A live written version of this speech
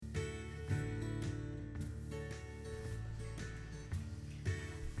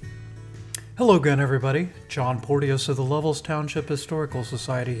Hello again, everybody. John Porteous of the Levels Township Historical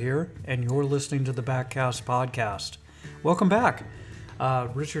Society here, and you're listening to the BackCast Podcast. Welcome back.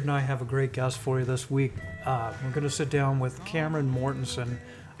 Richard and I have a great guest for you this week. We're going to sit down with Cameron Mortenson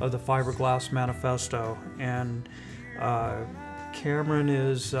of the Fiberglass Manifesto, and Cameron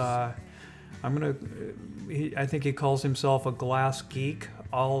is, I think he calls himself a glass geek.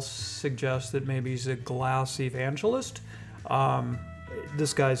 I'll suggest that maybe he's a glass evangelist.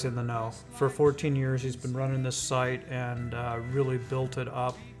 This guy's in the know. For 14 years, he's been running this site and really built it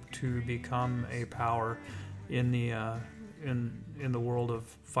up to become a power in the in the world of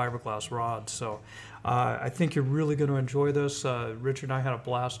fiberglass rods. So I think you're really going to enjoy this. Richard and I had a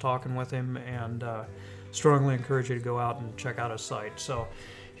blast talking with him, and strongly encourage you to go out and check out his site. So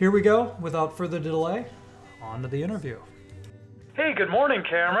here we go. Without further delay, on to the interview. Hey, good morning,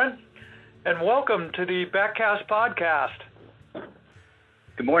 Cameron, and welcome to the BackCast Podcast.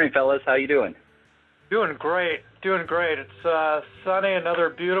 Good morning, fellas. How you doing? Doing great. It's sunny, another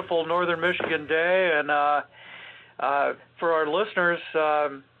beautiful northern Michigan day, and for our listeners,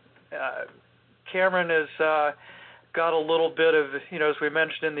 Cameron has got a little bit of, as we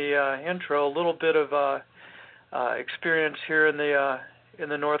mentioned in the intro, a little bit of experience here in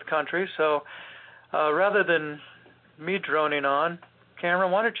the North Country. So rather than me droning on, Cameron,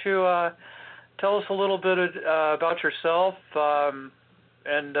 why don't you tell us a little bit about yourself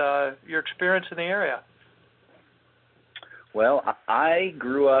and your experience in the area? Well, I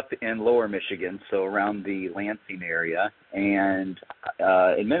grew up in lower Michigan, so around the Lansing area, and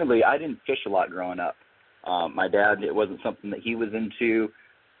admittedly, I didn't fish a lot growing up. My dad, it wasn't something that he was into.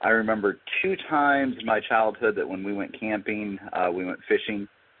 I remember 2 times in my childhood that when we went camping, we went fishing,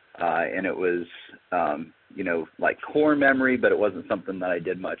 and it was, like core memory, but it wasn't something that I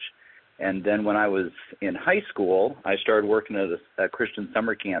did much. And then when I was in high school, I started working at a Christian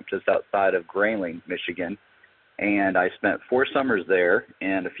summer camp just outside of Grayling, Michigan. And I spent 4 summers there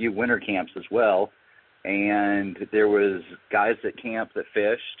and a few winter camps as well. And there was guys at camp that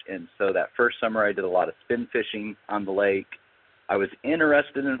fished. And so that first summer I did a lot of spin fishing on the lake. I was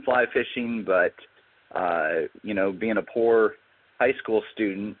interested in fly fishing, but, being a poor high school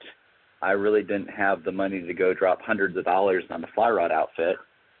student, I really didn't have the money to go drop hundreds of dollars on the fly rod outfit.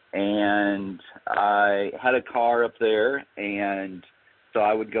 And I had a car up there, and so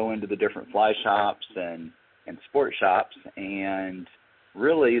I would go into the different fly shops and sport shops, and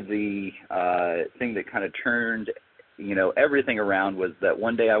really the thing that kind of turned, everything around was that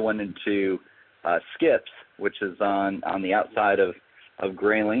one day I went into Skips, which is on the outside of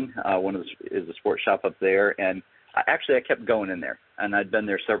Grayling. Is a sport shop up there, and I kept going in there, and I'd been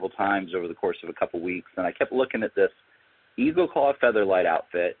there several times over the course of a couple weeks, and I kept looking at this Eagle Claw Featherlight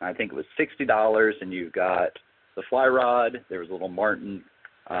outfit. I think it was $60, and you've got the fly rod. There was a little Martin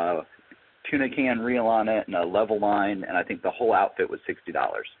tuna can reel on it and a level line, and I think the whole outfit was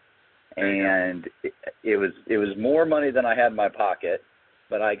 $60. And it was more money than I had in my pocket,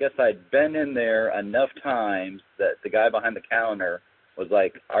 but I guess I'd been in there enough times that the guy behind the counter was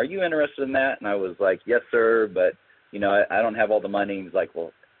like, "Are you interested in that?" And I was like, "Yes, sir, but I don't have all the money." He's like,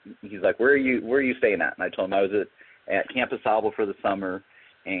 "Where are you staying at?" And I told him I was at Camp Asable for the summer,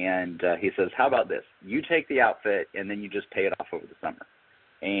 and he says, "How about this? You take the outfit, and then you just pay it off over the summer."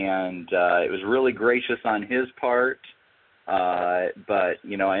 And it was really gracious on his part, but,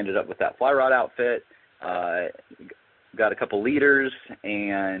 I ended up with that fly rod outfit, got a couple leaders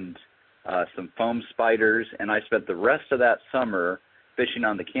and some foam spiders, and I spent the rest of that summer fishing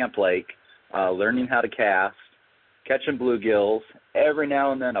on the camp lake, learning how to cast, catching bluegills. Every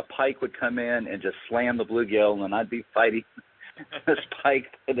now and then a pike would come in and just slam the bluegill, and then I'd be fighting this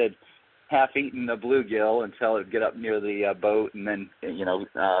pike that had half-eaten the bluegill until it would get up near the boat and then,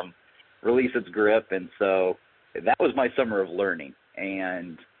 release its grip. And so that was my summer of learning.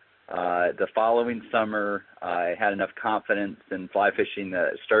 And the following summer, I had enough confidence in fly fishing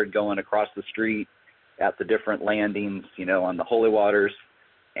that I started going across the street at the different landings, on the Holy Waters.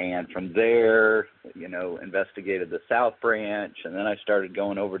 And from there, investigated the South Branch, and then I started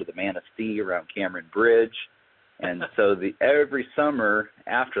going over to the Manistee around Cameron Bridge. And so every summer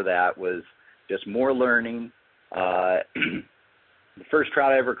after that was just more learning. The first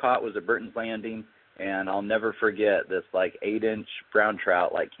trout I ever caught was at Burton's Landing, and I'll never forget this 8-inch brown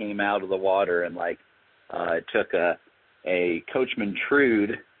trout came out of the water and took a Coachman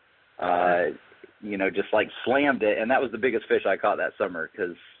Trude, just slammed it, and that was the biggest fish I caught that summer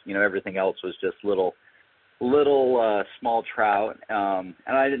because everything else was just little small trout, and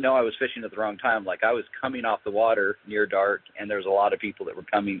I didn't know I was fishing at the wrong time. I was coming off the water near dark, and there's a lot of people that were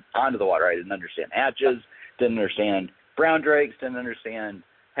coming onto the water. I didn't understand hatches, didn't understand brown drakes, didn't understand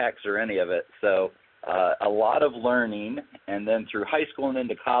hex or any of it. So a lot of learning, and then through high school and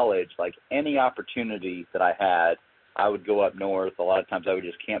into college, like any opportunity that I had, I would go up north. A lot of times I would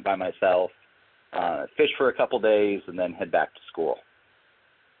just camp by myself, fish for a couple days, and then head back to school.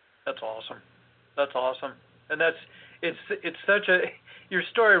 That's awesome. That's awesome. And it's such a, your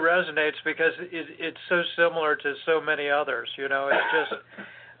story resonates because it's so similar to so many others. You know, it's just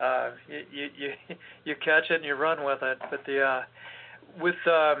you catch it and you run with it. But with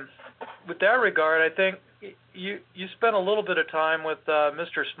that regard, I think you spent a little bit of time with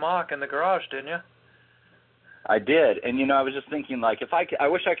Mr. Smock in the garage, didn't you? I did, and you know, I was just thinking, like, I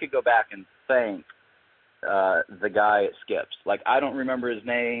wish I could go back and thank the guy at Skips. Like, I don't remember his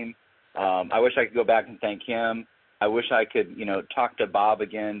name. I wish I could go back and thank him. I wish I could, you know, talk to Bob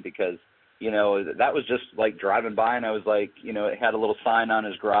again, because, you know, that was just like driving by, and I was like, you know, it had a little sign on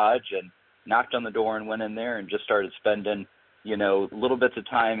his garage, and knocked on the door and went in there and just started spending, you know, little bits of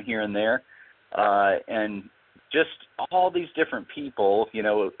time here and there, and just all these different people. You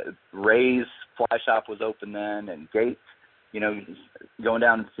know, Ray's fly shop was open then, and Gates, you know, going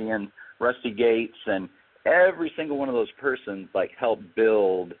down and seeing Rusty Gates, and every single one of those persons like helped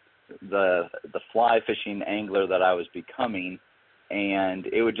build the fly fishing angler that I was becoming. And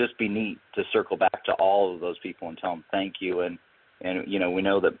it would just be neat to circle back to all of those people and tell them thank you. And you know, we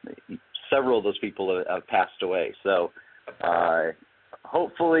know that several of those people have passed away. So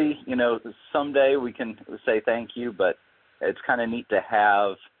hopefully, you know, someday we can say thank you, but it's kind of neat to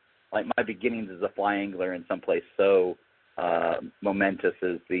have, like, my beginnings as a fly angler in some place so momentous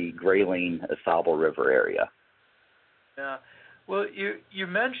as the Grayling Asable River area. Yeah. Well, you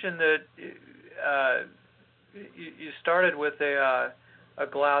mentioned that you started with a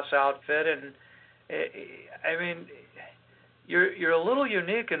glass outfit, and I mean, you're a little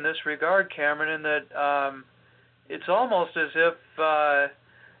unique in this regard, Cameron, in that it's almost as if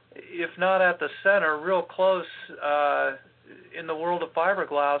not at the center, real close in the world of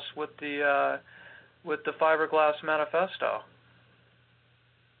fiberglass with the Fiberglass Manifesto.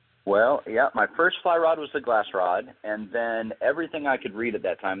 Well, yeah, my first fly rod was the glass rod, and then everything I could read at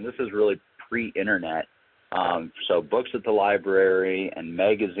that time, this is really pre-internet, so books at the library and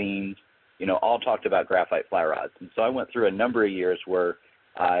magazines, you know, all talked about graphite fly rods. And so I went through a number of years where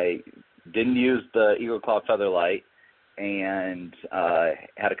I didn't use the Eagle Claw Featherlight, and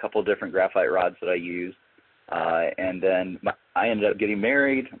had a couple of different graphite rods that I used. And then I ended up getting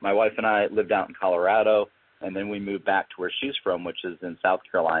married. My wife and I lived out in Colorado, and then we moved back to where she's from, which is in South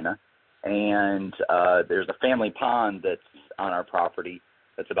Carolina. And there's a family pond that's on our property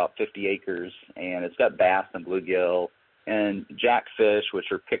that's about 50 acres, and it's got bass and bluegill and jackfish,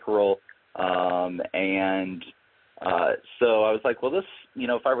 which are pickerel. So I was like, well, this, you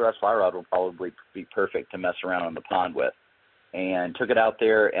know, fiberglass fly rod will probably be perfect to mess around on the pond with. And took it out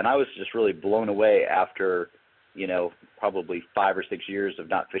there, and I was just really blown away after, you know, probably 5 or 6 years of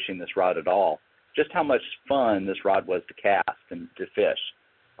not fishing this rod at all, just how much fun this rod was to cast and to fish.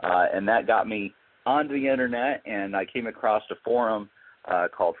 And that got me onto the internet, and I came across a forum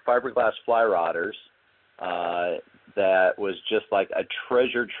called Fiberglass Fly Rodders that was just like a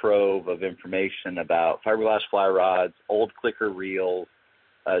treasure trove of information about fiberglass fly rods, old clicker reels,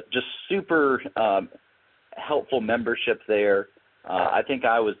 just super helpful membership there. I think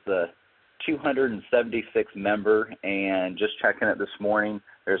I was the 276th member, and just checking it this morning,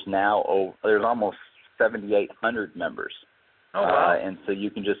 there's almost 7,800 members. Oh, wow. And so you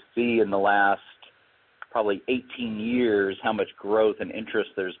can just see in the last probably 18 years how much growth and interest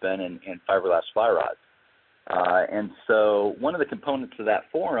there's been in fiberglass fly rods. And so one of the components of that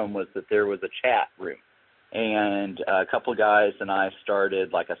forum was that there was a chat room, and a couple of guys and I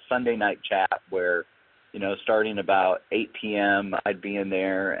started like a Sunday night chat where, you know, starting about 8 p.m. I'd be in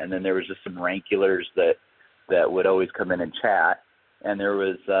there, and then there was just some rankulars that would always come in and chat. And there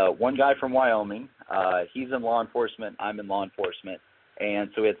was one guy from Wyoming. He's in law enforcement. I'm in law enforcement. And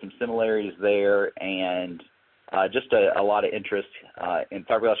so we had some similarities there, and just a lot of interest in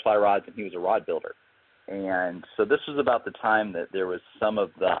fiberglass fly rods, and he was a rod builder. And so this was about the time that there was some of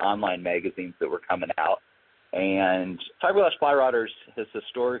the online magazines that were coming out. And Fiberglass Fly Rodders has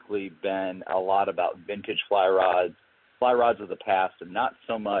historically been a lot about vintage fly rods of the past, and not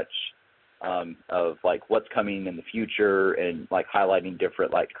so much of like what's coming in the future and like highlighting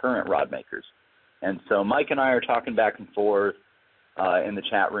different like current rod makers. And so Mike and I are talking back and forth in the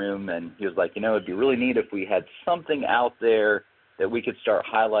chat room, and he was like, you know, it'd be really neat if we had something out there that we could start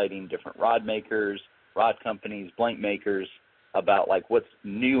highlighting different rod makers, rod companies, blank makers, about like what's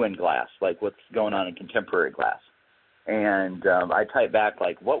new in glass, like what's going on in contemporary glass. And I typed back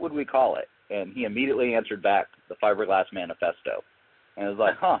like, what would we call it? And he immediately answered back, the Fiberglass Manifesto. And I was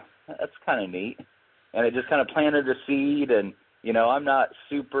like, huh, that's kind of neat. And it just kind of planted a seed. And, you know, I'm not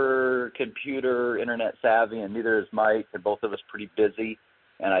super computer internet savvy, and neither is Mike, and both of us pretty busy.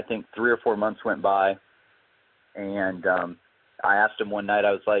 And I think 3 or 4 months went by. And I asked him one night,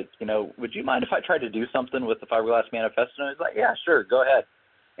 I was like, you know, would you mind if I tried to do something with the Fiberglass Manifesto? And he was like, yeah, sure, go ahead.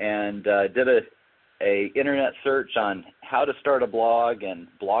 And did a internet search on how to start a blog, and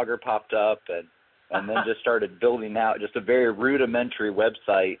Blogger popped up, and then just started building out just a very rudimentary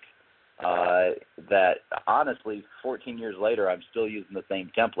website that honestly 14 years later I'm still using the same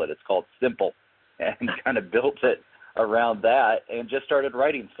template. It's called Simple, and kind of built it around that and just started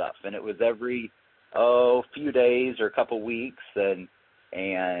writing stuff. And it was every few days or a couple weeks, and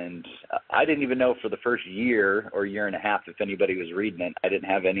I didn't even know for the first year or year and a half if anybody was reading it. I didn't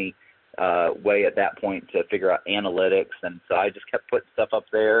have any way at that point to figure out analytics, and so I just kept putting stuff up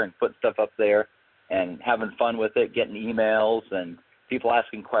there and having fun with it, getting emails and people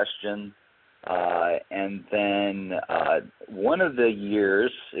asking questions. And then one of the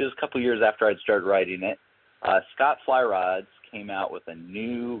years, it was a couple years after I'd started writing it, Scott Fly Rods came out with a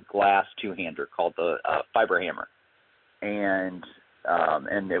new glass two-hander called the Fiber Hammer. And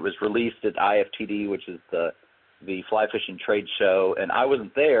it was released at IFTD, which is the fly fishing trade show. And I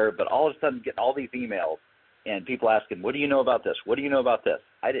wasn't there, but all of a sudden getting all these emails and people asking, what do you know about this? What do you know about this?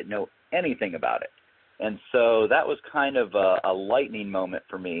 I didn't know anything about it. And so that was kind of a lightning moment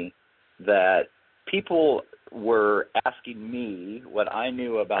for me, that people were asking me what I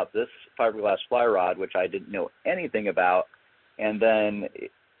knew about this fiberglass fly rod, which I didn't know anything about. And then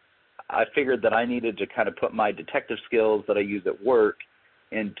I figured that I needed to kind of put my detective skills that I use at work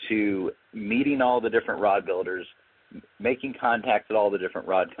into meeting all the different rod builders, making contacts at all the different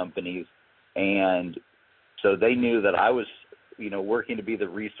rod companies. And so they knew that I was, you know, working to be the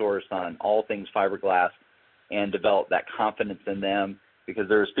resource on all things fiberglass, and develop that confidence in them, because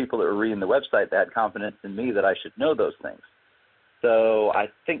there was people that were reading the website that had confidence in me that I should know those things. So I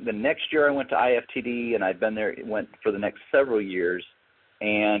think the next year I went to IFTD, and I'd been there, went for the next several years.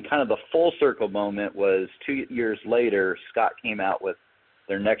 And kind of the full circle moment was 2 years later, Scott came out with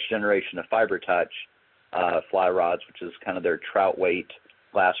their next generation of Fiber Touch fly rods, which is kind of their trout weight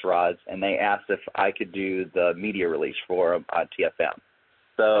glass rods. And they asked if I could do the media release for them on TFM.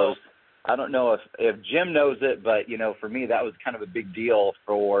 So I don't know if Jim knows it, but, you know, for me, that was kind of a big deal,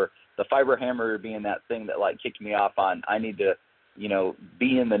 for the Fiber Hammer being that thing that, like, kicked me off on, I need to, you know,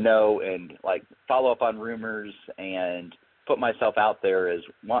 be in the know and, like, follow up on rumors and put myself out there as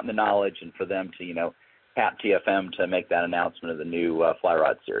wanting the knowledge, and for them to, you know, tap TFM to make that announcement of the new fly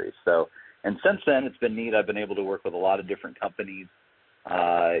rod series. So, and since then, it's been neat. I've been able to work with a lot of different companies, you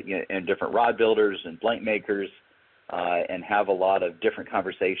know, and different rod builders and blank makers, and have a lot of different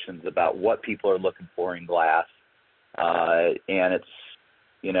conversations about what people are looking for in glass. And it's,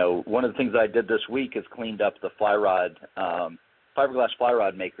 you know, one of the things I did this week is cleaned up the fly rod, fiberglass fly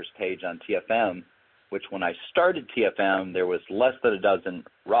rod makers page on TFM, which when I started TFM, there was less than a dozen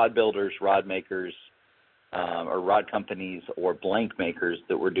rod builders, rod makers, or rod companies or blank makers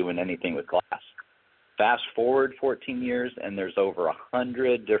that were doing anything with glass. Fast forward 14 years, and there's over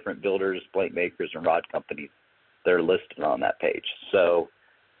 100 different builders, blank makers, and rod companies that are listed on that page. So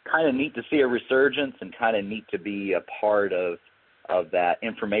kind of neat to see a resurgence, and kind of neat to be a part of that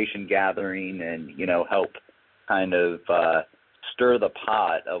information gathering, and, you know, help kind of stir the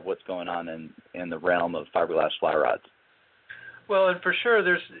pot of what's going on in the realm of fiberglass fly rods. Well, and for sure,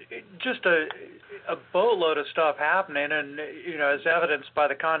 there's just a boatload of stuff happening, and, you know, as evidenced by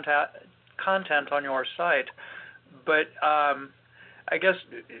the content on your site. But I guess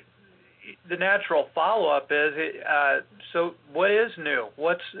the natural follow-up is, so what is new?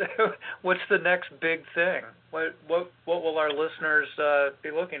 What's the next big thing? What will our listeners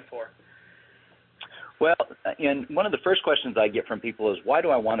be looking for? Well, and one of the first questions I get from people is, why do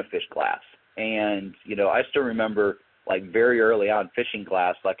I want to fish glass? And, you know, I still remember, like, very early on fishing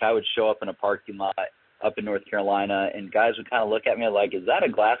glass, like, I would show up in a parking lot up in North Carolina, and guys would kind of look at me like, is that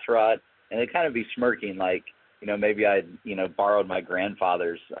a glass rod? And they'd kind of be smirking, like, you know, maybe I'd, you know, borrowed my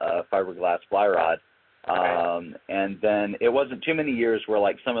grandfather's fiberglass fly rod. And then it wasn't too many years where,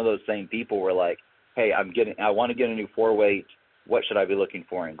 like, some of those same people were like, hey, I want to get a new 4-weight. What should I be looking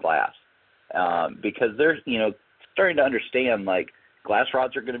for in glass? Because they're, you know, starting to understand, like, glass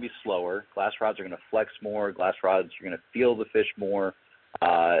rods are going to be slower. Glass rods are going to flex more. Glass rods are going to feel the fish more.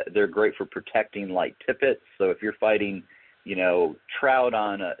 They're great for protecting light tippets. So if you're fighting, you know, trout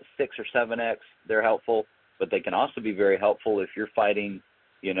on a 6 or 7X, they're helpful. But they can also be very helpful if you're fighting,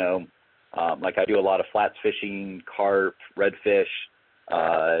 you know, like I do a lot of flats fishing, carp, redfish,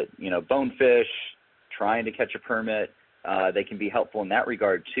 you know, bonefish, trying to catch a permit. they can be helpful in that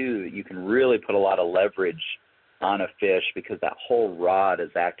regard too. You can really put a lot of leverage on a fish because that whole rod is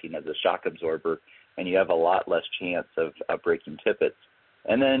acting as a shock absorber, and you have a lot less chance of breaking tippets.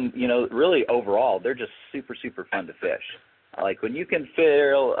 And then, really overall, they're just super, super fun to fish. Like when you can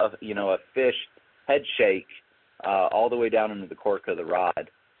feel a fish head shake all the way down into the cork of the rod,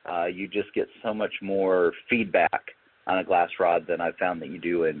 you just get so much more feedback on a glass rod than I've found that you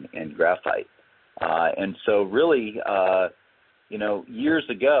do in graphite. And so really, years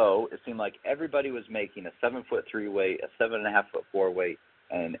ago, it seemed like everybody was making a 7-foot 3-weight, a 7.5-foot 4-weight,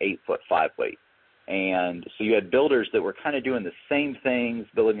 and an 8-foot 5-weight. And so you had builders that were kind of doing the same things,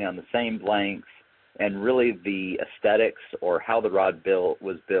 building on the same blanks, and really the aesthetics or how the rod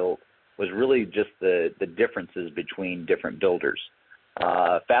was built was really just the differences between different builders.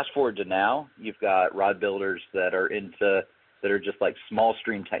 Fast forward to now, you've got rod builders that are just like small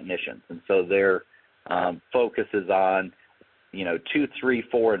stream technicians, and so their focus is on 2, 3,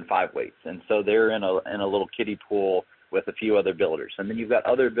 4, and 5 weights, and so they're in a little kiddie pool with a few other builders. And then you've got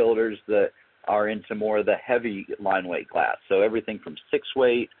other builders that are into more of the heavy line weight glass, so everything from 6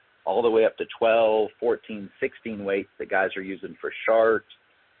 weight all the way up to 12, 14, 16 weights that guys are using for sharks,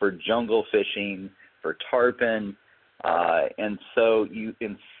 for jungle fishing, for tarpon. And so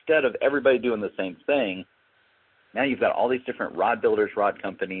instead of everybody doing the same thing, now you've got all these different rod builders, rod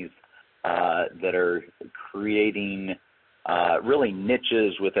companies that are creating really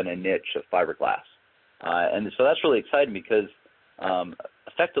niches within a niche of fiberglass. And so that's really exciting because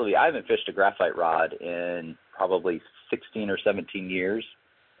effectively I haven't fished a graphite rod in probably 16 or 17 years.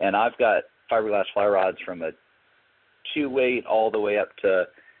 And I've got fiberglass fly rods from a 2-weight all the way up to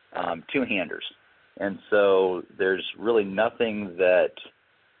 2-handers. And so there's really nothing that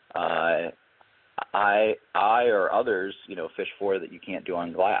I or others, fish for that you can't do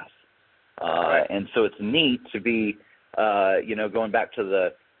on glass. Right. And so it's neat to be, going back to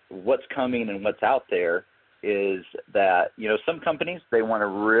what's coming and what's out there is that, some companies, they want to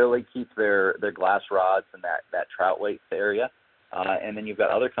really keep their glass rods in that trout weight area. And then you've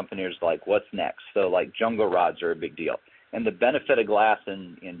got other companies like what's next. So like jungle rods are a big deal. And the benefit of glass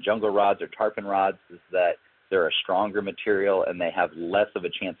in jungle rods or tarpon rods is that they're a stronger material and they have less of a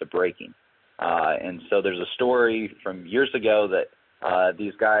chance of breaking. And so there's a story from years ago that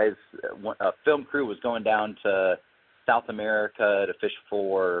these guys, a film crew was going down to South America to fish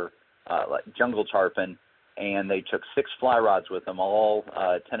for like jungle tarpon, and they took 6 fly rods with them, all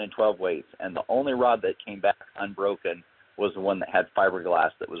 10 and 12 weights. And the only rod that came back unbroken was the one that had fiberglass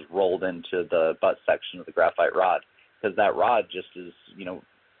that was rolled into the butt section of the graphite rod, because that rod just is,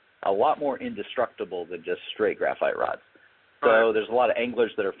 a lot more indestructible than just straight graphite rods. So there's a lot of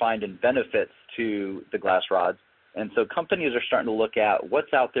anglers that are finding benefits to the glass rods. And so companies are starting to look at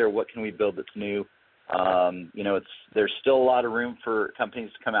what's out there, what can we build that's new. There's still a lot of room for companies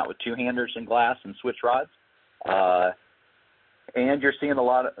to come out with 2-handers in glass and switch rods. And you're seeing a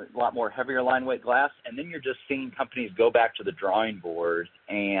lot more heavier line weight glass, and then you're just seeing companies go back to the drawing board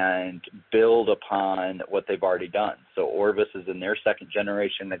and build upon what they've already done. So Orvis is in their 2nd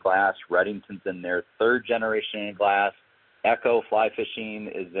generation of glass, Reddington's in their 3rd generation of glass, Echo Fly Fishing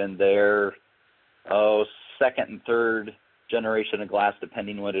is in their 2nd and 3rd generation of glass,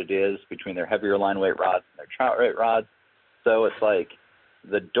 depending what it is, between their heavier line weight rods and their trout weight rods. So it's like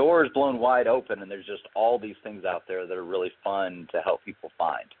the door is blown wide open, and there's just all these things out there that are really fun to help people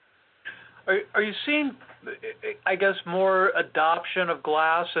find. Are you seeing, I guess, more adoption of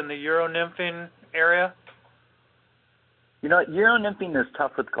glass in the Euro nymphing area? Euro nymphing is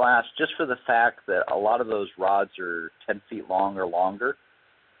tough with glass just for the fact that a lot of those rods are 10 feet long or longer,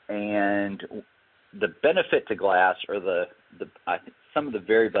 and the benefit to glass, or I think some of the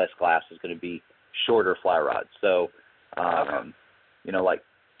very best glass is going to be shorter fly rods. So, like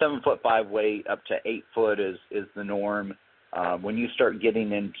 7-foot 5-weight up to 8-foot is the norm. When you start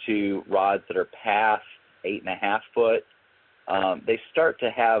getting into rods that are past 8.5 foot, they start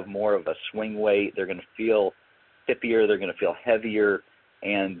to have more of a swing weight. They're going to feel tippier. They're going to feel heavier,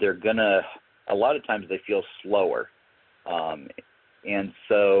 and a lot of times they feel slower. And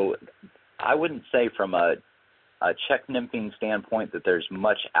so I wouldn't say from a check nymphing standpoint that there's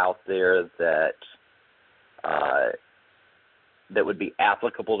much out there that would be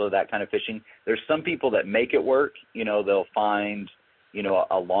applicable to that kind of fishing. There's some people that make it work. They'll find,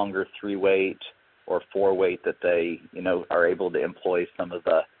 a longer 3-weight or 4-weight that they, are able to employ some of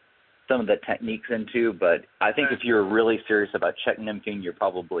the techniques into. But I think if you're really serious about check nymphing, you're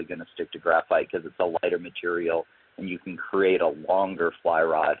probably going to stick to graphite because it's a lighter material and you can create a longer fly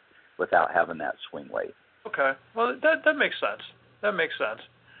rod without having that swing weight. Okay. Well, that makes sense. That makes sense.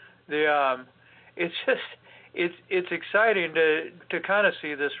 it's exciting to kind of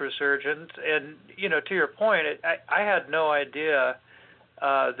see this resurgence. And to your point, I had no idea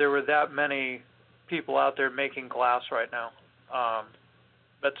there were that many people out there making glass right now.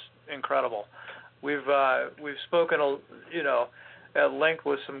 That's incredible. We've spoken at length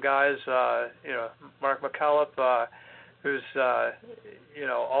with some guys. Mark McCullough, who's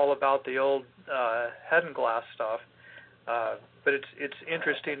all about the old head and glass stuff. But it's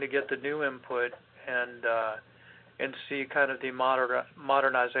interesting to get the new input and see kind of the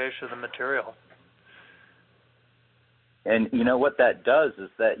modernization of the material. And what that does is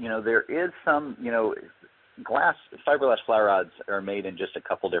that there is some fiberglass fly rods are made in just a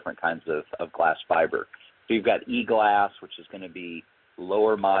couple different kinds of glass fiber. So you've got e-glass, which is going to be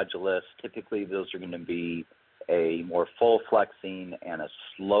lower modulus. Typically, those are going to be a more full flexing and a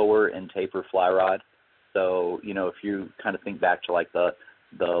slower in taper fly rod. So if you kind of think back to like the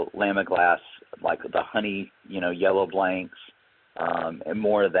Lama glass, like the honey, yellow blanks, and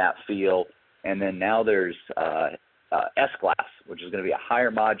more of that feel. And then now there's S-glass, which is going to be a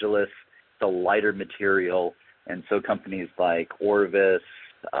higher modulus, it's a lighter material. And so companies like Orvis,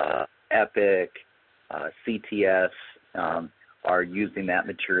 Epic, CTS are using that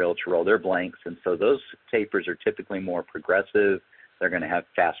material to roll their blanks. And so those tapers are typically more progressive. They're going to have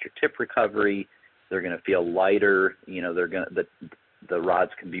faster tip recovery. They're going to feel lighter. The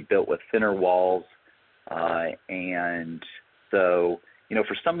rods can be built with thinner walls. And so,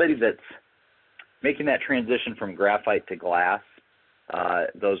 for somebody that's making that transition from graphite to glass,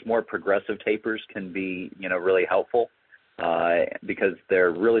 those more progressive tapers can be, really helpful because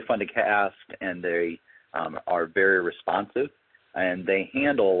they're really fun to cast and they are very responsive and they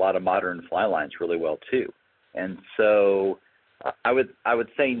handle a lot of modern fly lines really well too. And so I would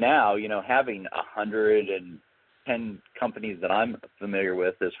say now, having 110 companies that I'm familiar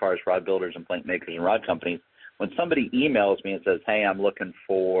with as far as rod builders and blank makers and rod companies, when somebody emails me and says, hey, I'm looking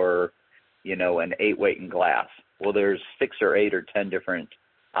for, an 8-weight in glass, well, there's 6 or 8 or 10 different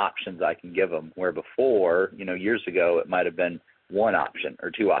options I can give them, where before, years ago, it might have been one option or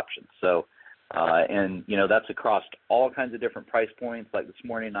 2 options. So, that's across all kinds of different price points. Like this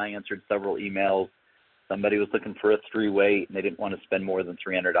morning, I answered several emails. Somebody was looking for a 3-weight, and they didn't want to spend more than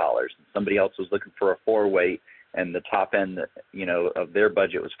 $300. Somebody else was looking for a 4-weight, and the top end, of their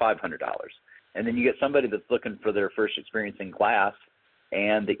budget was $500. And then you get somebody that's looking for their first experience in glass,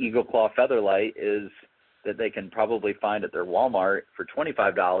 and the Eagle Claw Featherlight is that they can probably find at their Walmart for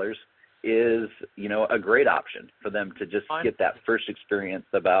 $25 is, a great option for them to just get that first experience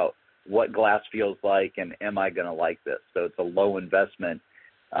about what glass feels like and am I going to like this. So it's a low investment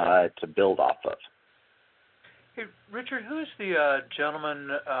to build off of. Hey, Richard, who's the gentleman,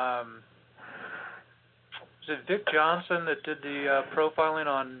 is it Vic Johnson that did the profiling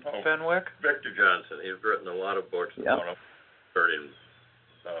on Fenwick? Victor Johnson. He's written a lot of books on starting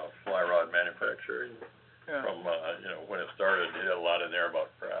fly rod manufacturing. Yeah. From, when it started, he did a lot in there about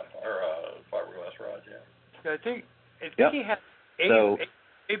fiberglass rods, I think he had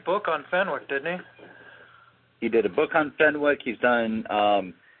a book on Fenwick, didn't he? He did a book on Fenwick. He's done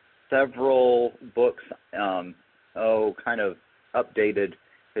several books, kind of updated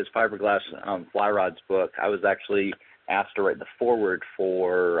his fiberglass fly rods book. I was actually asked to write the foreword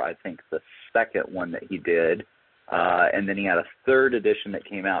for, I think, the second one that he did. And then he had a third edition that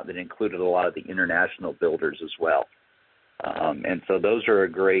came out that included a lot of the international builders as well. And so those are a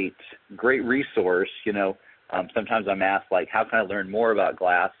great resource. Sometimes I'm asked, like, how can I learn more about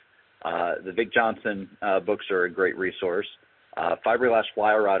glass? The Vic Johnson books are a great resource. Fiberglass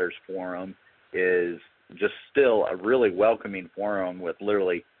Fly Rodders Forum is just still a really welcoming forum with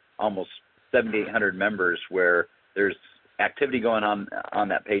literally almost 7,800 members where there's activity going on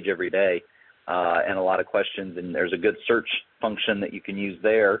that page every day. And a lot of questions, and there's a good search function that you can use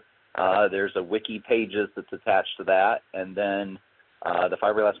there. There's a wiki pages that's attached to that, and then the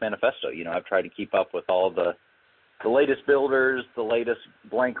Fiberglass Manifesto. I've tried to keep up with all the latest builders, the latest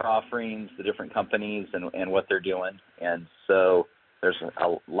blank offerings, the different companies, and what they're doing. And so there's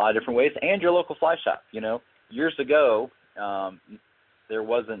a lot of different ways, and your local fly shop. Years ago, there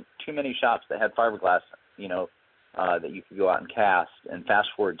wasn't too many shops that had fiberglass, that you could go out and cast. And fast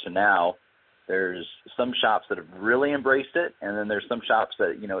forward to now, there's some shops that have really embraced it, and then there's some shops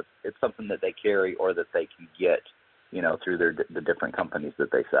that, it's something that they carry or that they can get, through the different companies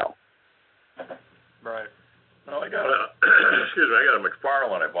that they sell. Right. Well, I got a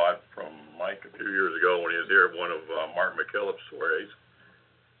McFarlane I bought from Mike a few years ago when he was here at one of Mark McKillop's soirees,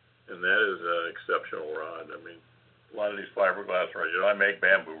 and that is an exceptional rod. I mean, a lot of these fiberglass rods, I make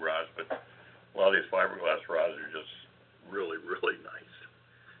bamboo rods, but a lot of these fiberglass rods are just really, really nice.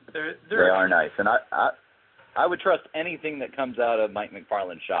 They are nice, and I would trust anything that comes out of Mike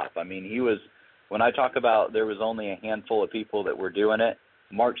McFarland's shop. I mean, when I talk about there was only a handful of people that were doing it,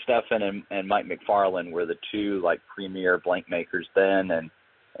 Mark Steffen and Mike McFarland were the two like premier blank makers then,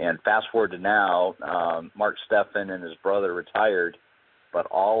 and fast forward to now, Mark Steffen and his brother retired, but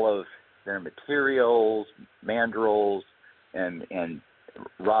all of their materials, mandrels, and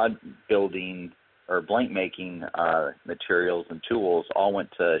rod building or blank making materials and tools all went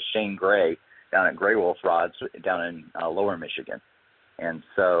to Shane Gray down at Gray Wolf Rods down in Lower Michigan. And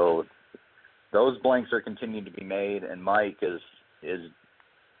so those blanks are continuing to be made, and Mike has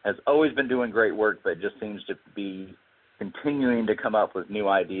always been doing great work, but just seems to be continuing to come up with new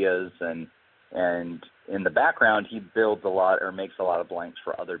ideas, and in the background he builds a lot or makes a lot of blanks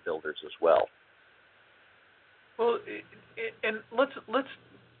for other builders as well. Well, and let's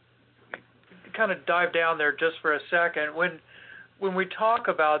kind of dive down there just for a second. When we talk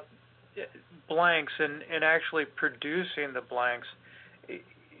about blanks and actually producing the blanks,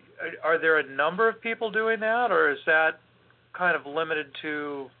 are there a number of people doing that, or is that kind of limited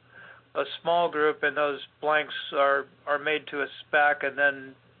to a small group and those blanks are made to a spec and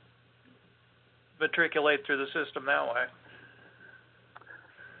then matriculate through the system that way?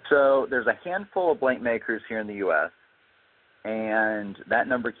 So there's a handful of blank makers here in the U.S., and that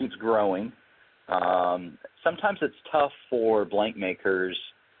number keeps growing. Sometimes it's tough for blank makers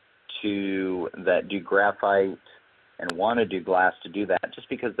that do graphite and want to do glass to do that, just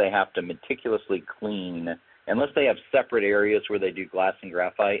because they have to meticulously clean, unless they have separate areas where they do glass and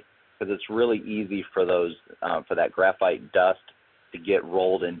graphite, because it's really easy for those for that graphite dust to get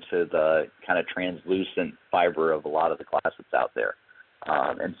rolled into the kind of translucent fiber of a lot of the glass that's out there.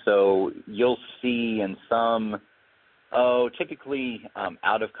 And so you'll see in some, typically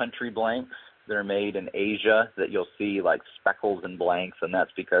out-of-country blanks that are made in Asia, that you'll see like speckles and blanks, and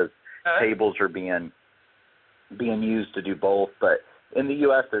that's because tables are being used to do both. But in the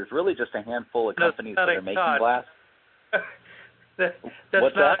U.S., there's really just a handful of companies that are making glass. That's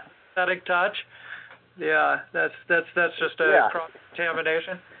What's not that? Aesthetic touch. Yeah, that's just a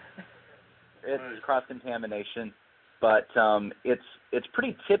cross-contamination. It's cross-contamination, but it's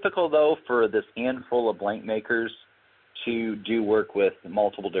pretty typical, though, for this handful of blank makers to do work with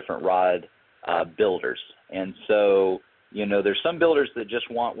multiple different rod builders. And so, there's some builders that just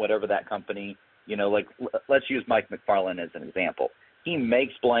want whatever that company, like let's use Mike McFarland as an example. He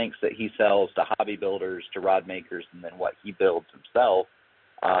makes blanks that he sells to hobby builders, to rod makers, and then what he builds himself.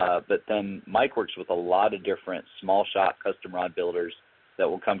 But then Mike works with a lot of different small shop custom rod builders that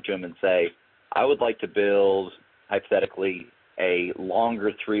will come to him and say, I would like to build, hypothetically, a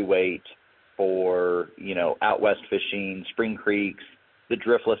longer 3-weight for, out west fishing, Spring Creeks, the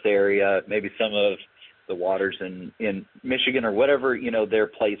driftless area, maybe some of the waters in Michigan or whatever, their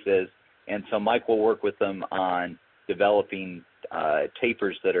place is. And so Mike will work with them on developing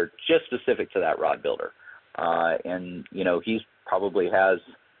tapers that are just specific to that rod builder. And, he's probably has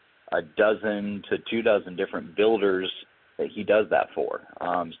a dozen to 24 different builders that he does that for.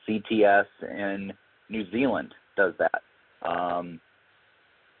 CTS in New Zealand does that. I'm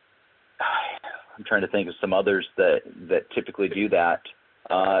trying to think of some others that typically do that.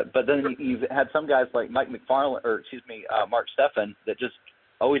 But then you've had some guys like Mark Steffen that just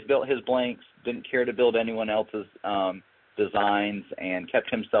always built his blanks, didn't care to build anyone else's designs, and kept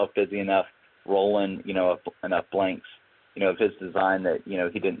himself busy enough rolling, enough blanks, of his design that,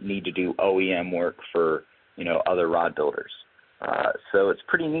 he didn't need to do OEM work for, other rod builders. So it's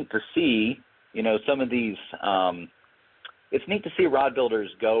pretty neat to see, some of these, it's neat to see rod builders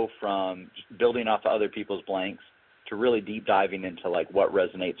go from building off of other people's blanks to really deep diving into like what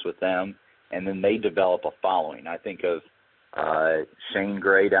resonates with them, and then they develop a following. I think of Shane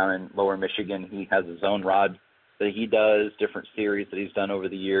Gray down in Lower Michigan. He has his own rod that he does, different series that he's done over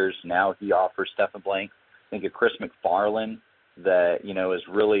the years. Now he offers Stephen blanks. Think of Chris McFarland, that is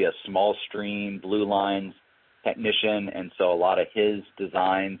really a small stream blue lines technician, and so a lot of his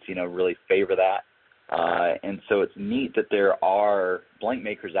designs really favor that. And so it's neat that there are blank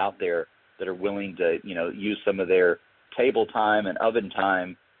makers out there that are willing to use some of their table time and oven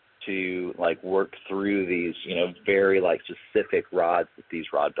time to like work through these very like specific rods that these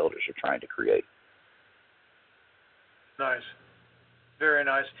rod builders are trying to create. Nice. Very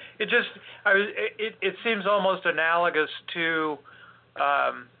nice. It seems almost analogous to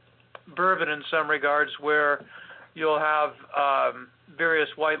bourbon in some regards, where you'll have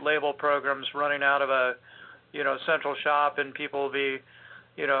various white label programs running out of a central shop, and people will be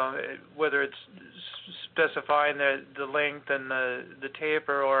whether it's specifying the length and the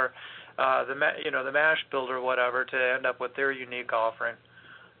taper or the mash builder or whatever, to end up with their unique offering.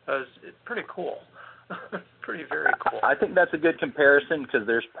 It's pretty cool. Very cool. I think that's a good comparison because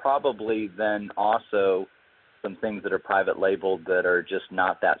there's probably then also some things that are private labeled that are just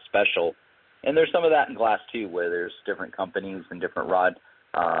not that special. And there's some of that in glass too, where there's different companies and different rod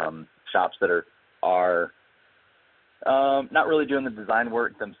shops that are not really doing the design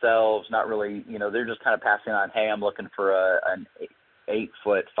work themselves, not really, they're just kind of passing on, hey, I'm looking for an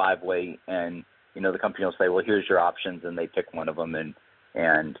 8-foot 5-weight, and, the company will say, well, here's your options, and they pick one of them.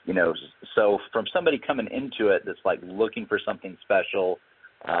 And so from somebody coming into it that's like looking for something special,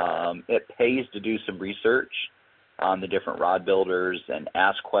 it pays to do some research on the different rod builders and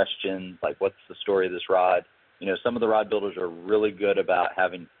ask questions like, what's the story of this rod? Some of the rod builders are really good about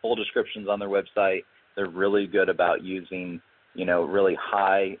having full descriptions on their website. They're really good about using, really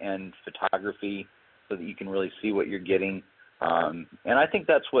high-end photography so that you can really see what you're getting. And I think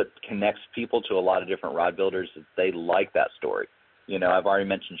that's what connects people to a lot of different rod builders is they like that story. I've already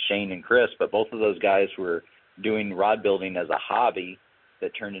mentioned Shane and Chris, but both of those guys were doing rod building as a hobby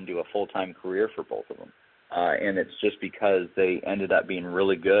that turned into a full-time career for both of them. And it's just because they ended up being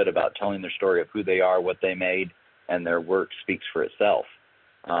really good about telling their story of who they are, what they made, and their work speaks for itself.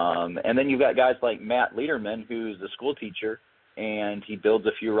 And then you've got guys like Matt Lederman, who's a school teacher, and he builds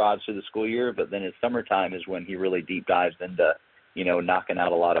a few rods through the school year, but then his summertime is when he really deep dives into, knocking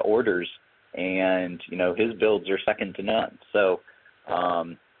out a lot of orders. And, his builds are second to none. So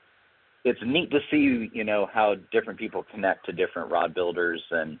it's neat to see, how different people connect to different rod builders.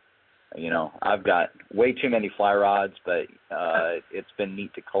 And, I've got way too many fly rods, but it's been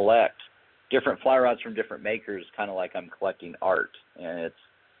neat to collect different fly rods from different makers, kind of like I'm collecting art. And it's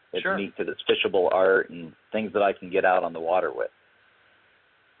Sure. neat because it's fishable art and things that I can get out on the water with.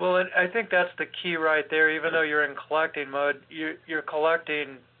 Well, and I think that's the key right there. Even though you're in collecting mode, you're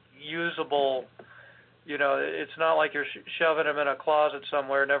collecting usable. It's not like you're shoving them in a closet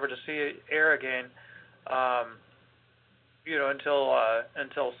somewhere, never to see air again.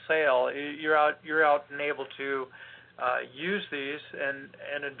 Until sale, you're out and able to use these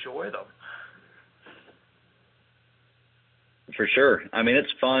and enjoy them. For sure. I mean,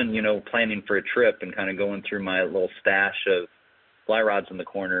 it's fun, planning for a trip and kind of going through my little stash of fly rods in the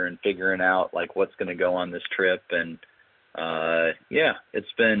corner and figuring out like what's going to go on this trip. And it's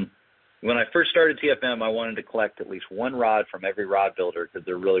been, when I first started TFM, I wanted to collect at least one rod from every rod builder because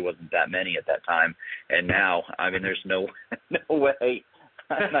there really wasn't that many at that time. And now, I mean, there's no way.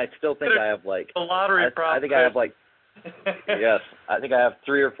 And I still think I have like a lottery I think I have like yes, I think I have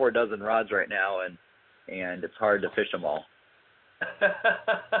 3 or 4 dozen rods right now, and it's hard to fish them all.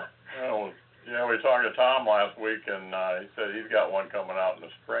 Well, we were talking to Tom last week, and he said he's got one coming out in the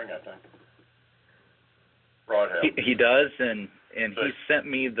spring, I think. Broadhead. He does, and he sent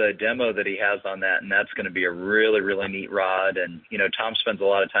me the demo that he has on that, and that's going to be a really, really neat rod. And, Tom spends a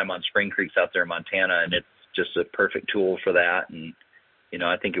lot of time on spring creeks out there in Montana, and it's just a perfect tool for that. And,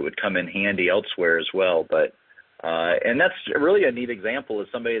 I think it would come in handy elsewhere as well. But and that's really a neat example of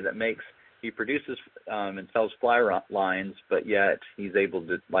somebody that he produces and sells fly lines, but yet he's able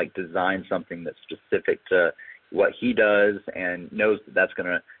to like design something that's specific to what he does and knows that that's going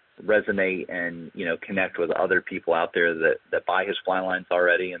to resonate and, connect with other people out there that buy his fly lines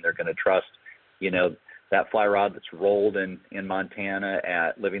already, and they're going to trust, that fly rod that's rolled in Montana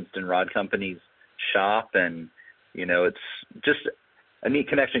at Livingston Rod Company's shop. And, it's just a neat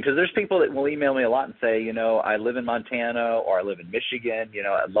connection because there's people that will email me a lot and say, I live in Montana or I live in Michigan.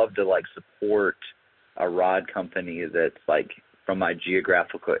 I'd love to like support a rod company that's like from my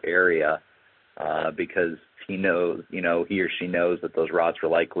geographical area because he knows, he or she knows that those rods were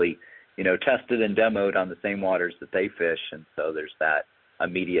likely, tested and demoed on the same waters that they fish. And so there's that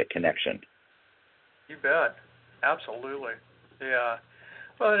immediate connection. You bet. Absolutely. Yeah.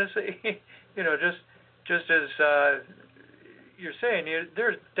 Well, it's, just as you're saying,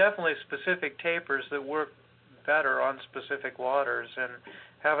 there's definitely specific tapers that work better on specific waters, and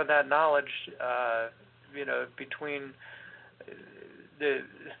having that knowledge, between the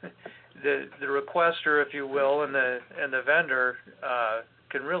requester, if you will, and the vendor,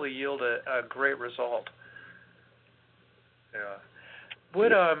 can really yield a great result. Yeah.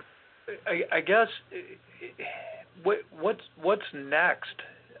 What I guess what's next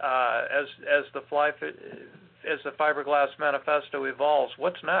as the Fiberglass Manifesto evolves?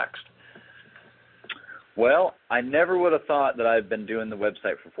 What's next? Well, I never would have thought that I've been doing the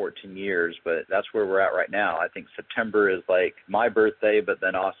website for 14 years, but that's where we're at right now. I think September is like my birthday, but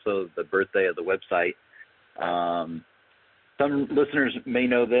then also the birthday of the website. Some listeners may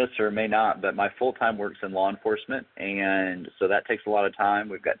know this or may not, but my full-time work's in law enforcement, and so that takes a lot of time.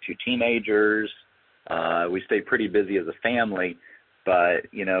 We've got 2 teenagers. We stay pretty busy as a family, but,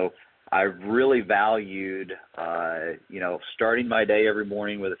 I've really valued, starting my day every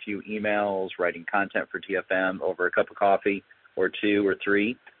morning with a few emails, writing content for TFM over a cup of coffee or two or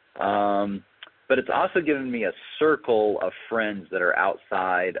three. But it's also given me a circle of friends that are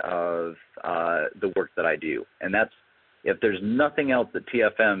outside of the work that I do. And that's, if there's nothing else that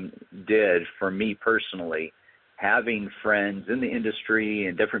TFM did for me personally, having friends in the industry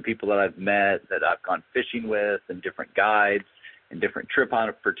and different people that I've met, that I've gone fishing with, and different guides and different trip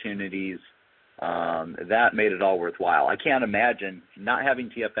opportunities, that made it all worthwhile. I can't imagine not having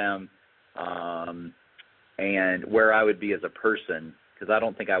TFM and where I would be as a person, because I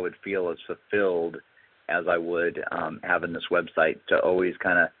don't think I would feel as fulfilled as I would having this website to always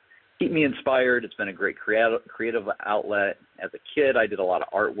kind of keep me inspired. It's been a great creative outlet. As a kid, I did a lot of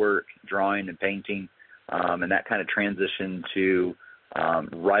artwork, drawing and painting, and that kind of transitioned to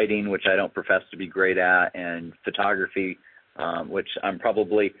writing, which I don't profess to be great at, and photography, which I'm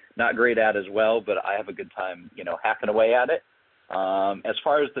probably not great at as well, but I have a good time, hacking away at it. As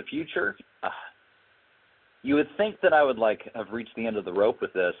far as the future, you would think that I would have reached the end of the rope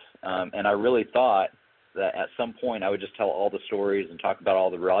with this, and I really thought that at some point I would just tell all the stories and talk about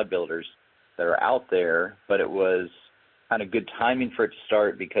all the rod builders that are out there, but it was kind of good timing for it to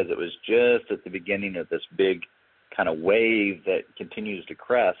start because it was just at the beginning of this big kind of wave that continues to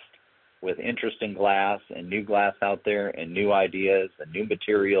crest with interest in glass and new glass out there and new ideas and new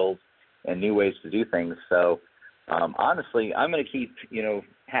materials and new ways to do things. So honestly, I'm going to keep,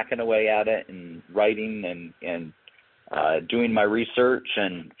 hacking away at it and writing and doing my research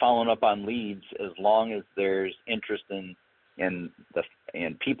and following up on leads as long as there's interest in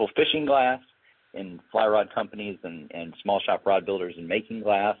people fishing glass, in fly rod companies and small shop rod builders and making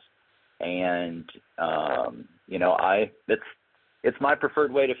glass. And, it's my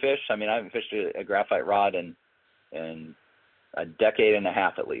preferred way to fish. I mean, I haven't fished a graphite rod in a decade and a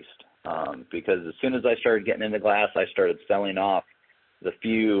half at least, because as soon as I started getting into glass, I started selling off the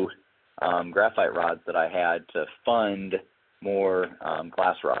few graphite rods that I had to fund more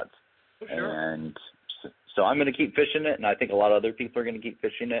glass rods. Sure. And so I'm going to keep fishing it, and I think a lot of other people are going to keep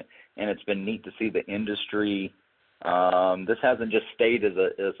fishing it, and it's been neat to see the industry. This hasn't just stayed as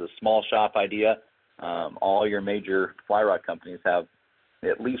a small shop idea. All your major fly rod companies have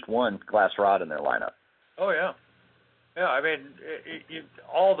at least one glass rod in their lineup. Oh, yeah. Yeah, I mean,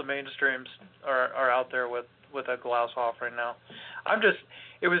 all the mainstreams are out there with a glass offering now.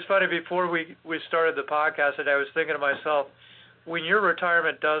 It was funny, before we started the podcast, and I was thinking to myself, when your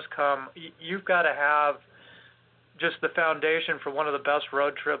retirement does come, you've got to have just the foundation for one of the best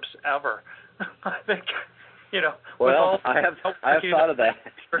road trips ever. I think, Well, I have thought of that.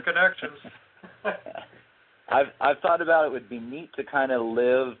 For connections. I've thought about it would be neat to kind of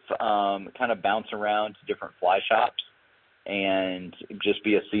live, kind of bounce around to different fly shops and just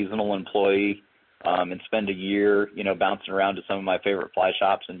be a seasonal employee, and spend a year, bouncing around to some of my favorite fly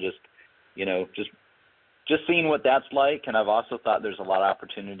shops and just seeing what that's like. And I've also thought there's a lot of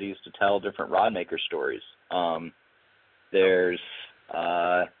opportunities to tell different rod maker stories. There's,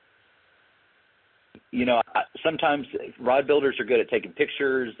 sometimes rod builders are good at taking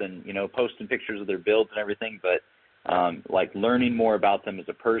pictures and, posting pictures of their builds and everything, but learning more about them as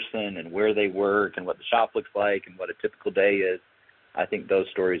a person and where they work and what the shop looks like and what a typical day is, I think those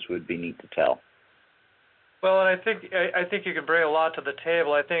stories would be neat to tell. Well, and I think you can bring a lot to the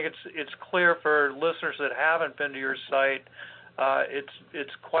table. I think it's clear for listeners that haven't been to your site.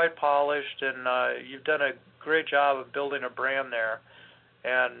 It's quite polished, and you've done a great job of building a brand there,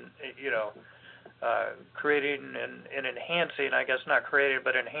 and creating and enhancing, I guess not creating,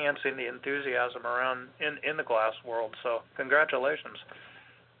 but enhancing the enthusiasm around in the glass world. So congratulations.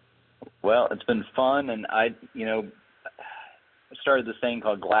 Well, it's been fun, and I started this thing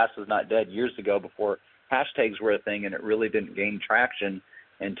called Glass is Not Dead years ago before hashtags were a thing, and it really didn't gain traction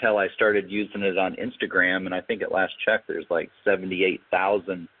until I started using it on Instagram. And I think at last check, there's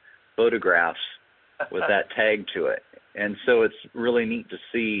 78,000 photographs with that tag to it. And so it's really neat to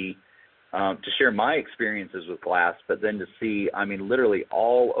see, to share my experiences with glass, but then to see, literally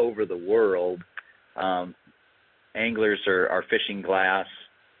all over the world, anglers are fishing glass,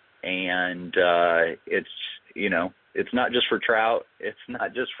 and it's not just for trout. It's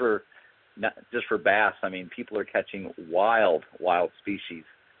not just for bass. People are catching wild species,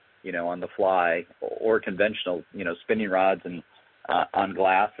 on the fly or conventional, spinning rods and on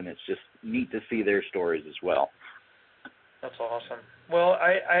glass, and it's just neat to see their stories as well. That's awesome. Well,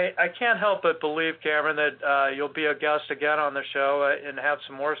 I can't help but believe, Cameron, that you'll be a guest again on the show and have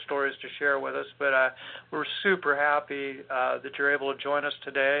some more stories to share with us. But we're super happy that you're able to join us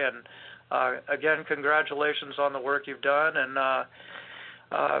today. And again, congratulations on the work you've done. And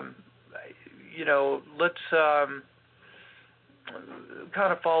let's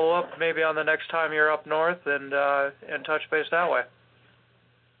kind of follow up maybe on the next time you're up north and touch base that way.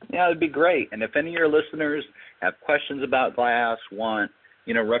 Yeah, it'd be great. And if any of your listeners have questions about glass, want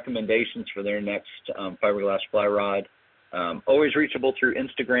recommendations for their next fiberglass fly rod, always reachable through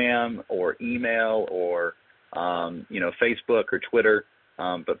Instagram or email or Facebook or Twitter,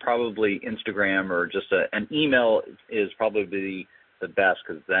 but probably Instagram or just an email is probably the best,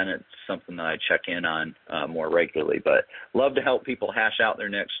 because then it's something that I check in on more regularly. But love to help people hash out their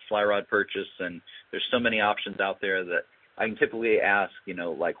next fly rod purchase, and there's so many options out there that I can typically ask,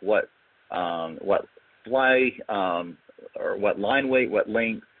 like what fly or what line weight, what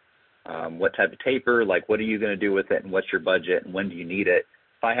length, what type of taper, like what are you going to do with it, and what's your budget, and when do you need it.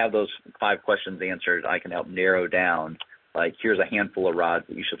 If I have those 5 questions answered, I can help narrow down, like, here's a handful of rods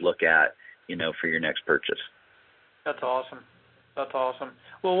that you should look at, for your next purchase. That's awesome. That's awesome.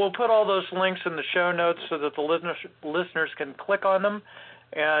 Well, we'll put all those links in the show notes so that the listeners can click on them,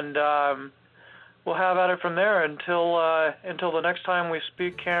 and we'll have at it from there until the next time we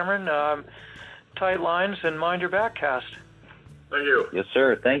speak, Cameron. Tight lines and mind your BackCast. Thank you. Yes,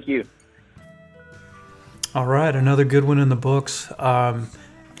 sir. Thank you. All right, another good one in the books.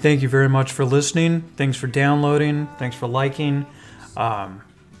 Thank you very much for listening. Thanks for downloading. Thanks for liking.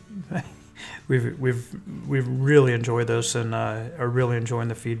 We've really enjoyed this and are really enjoying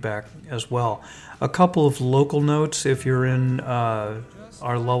the feedback as well. A couple of local notes: if you're in our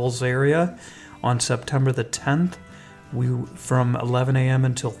Lowell's area, on September the 10th, from 11 a.m.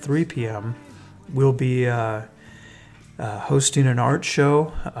 until 3 p.m., we'll be hosting an art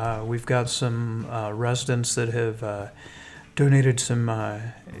show. We've got some residents that have donated some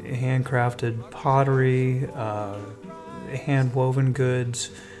handcrafted pottery, hand-woven goods,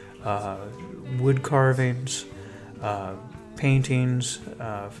 wood carvings, paintings,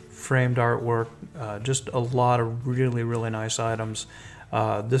 framed artwork, just a lot of really, really nice items.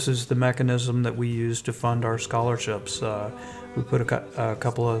 This is the mechanism that we use to fund our scholarships. We put a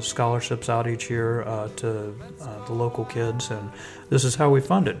couple of scholarships out each year to the local kids, and this is how we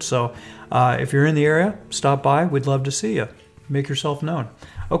fund it. So if you're in the area, stop by. We'd love to see you. Make yourself known.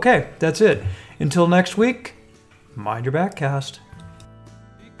 Okay, that's it. Until next week, mind your BackCast.